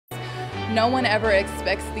No one ever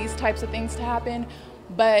expects these types of things to happen,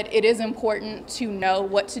 but it is important to know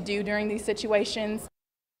what to do during these situations.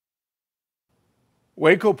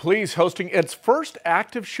 Waco Police hosting its first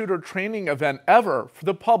active shooter training event ever for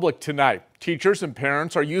the public tonight. Teachers and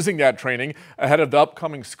parents are using that training ahead of the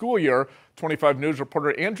upcoming school year. 25 News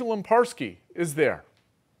reporter Angela Lamparski is there.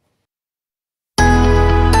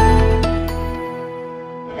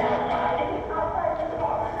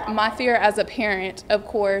 My fear as a parent, of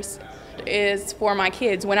course, is for my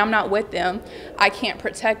kids. When I'm not with them, I can't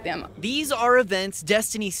protect them. These are events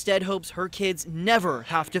Destiny Stead hopes her kids never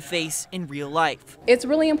have to face in real life. It's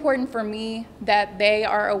really important for me that they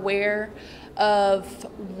are aware of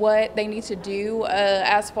what they need to do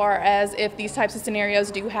as far as if these types of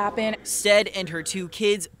scenarios do happen. Stead and her two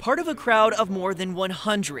kids, part of a crowd of more than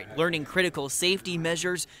 100, learning critical safety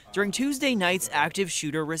measures during Tuesday night's active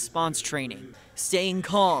shooter response training. Staying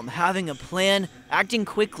calm, having a plan, acting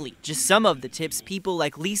quickly, just some of the tips people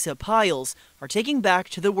like Lisa Piles are taking back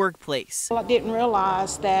to the workplace. Well, I didn't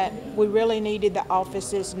realize that we really needed the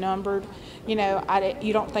offices numbered. You know,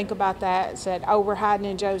 you don't think about that. It said, oh, we're hiding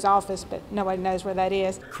in Joe's office, but nobody knows where that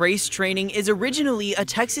is. CRACE training is originally a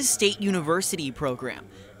Texas State University program.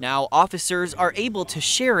 Now officers are able to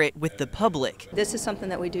share it with the public. This is something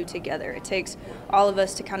that we do together. It takes all of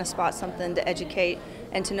us to kind of spot something, to educate,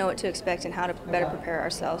 and to know what to expect and how to better prepare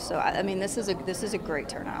ourselves. So I mean, this is a great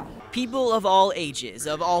turnout. People of all ages,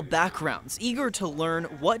 of all backgrounds, eager to learn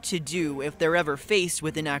what to do if they're ever faced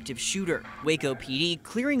with an active shooter. Waco PD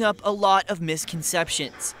clearing up a lot of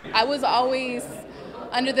misconceptions. I was always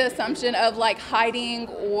under the assumption of like hiding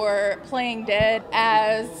or playing dead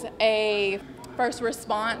as a first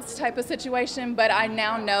response type of situation, but I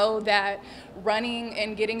now know that running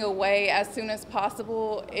and getting away as soon as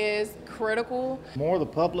possible is critical. The more the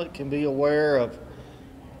public can be aware of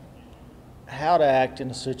how to act in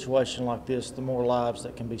a situation like this, the more lives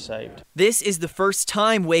that can be saved. This is the first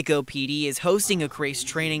time Waco PD is hosting a CRACE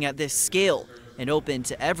training at this scale and open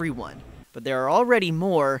to everyone, but there are already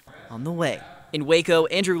more on the way. In Waco,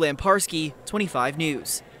 Andrew Lamparski, 25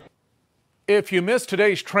 News. If you missed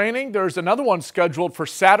today's training, there's another one scheduled for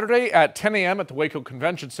Saturday at 10 a.m. at the Waco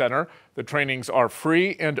Convention Center. The trainings are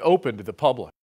free and open to the public.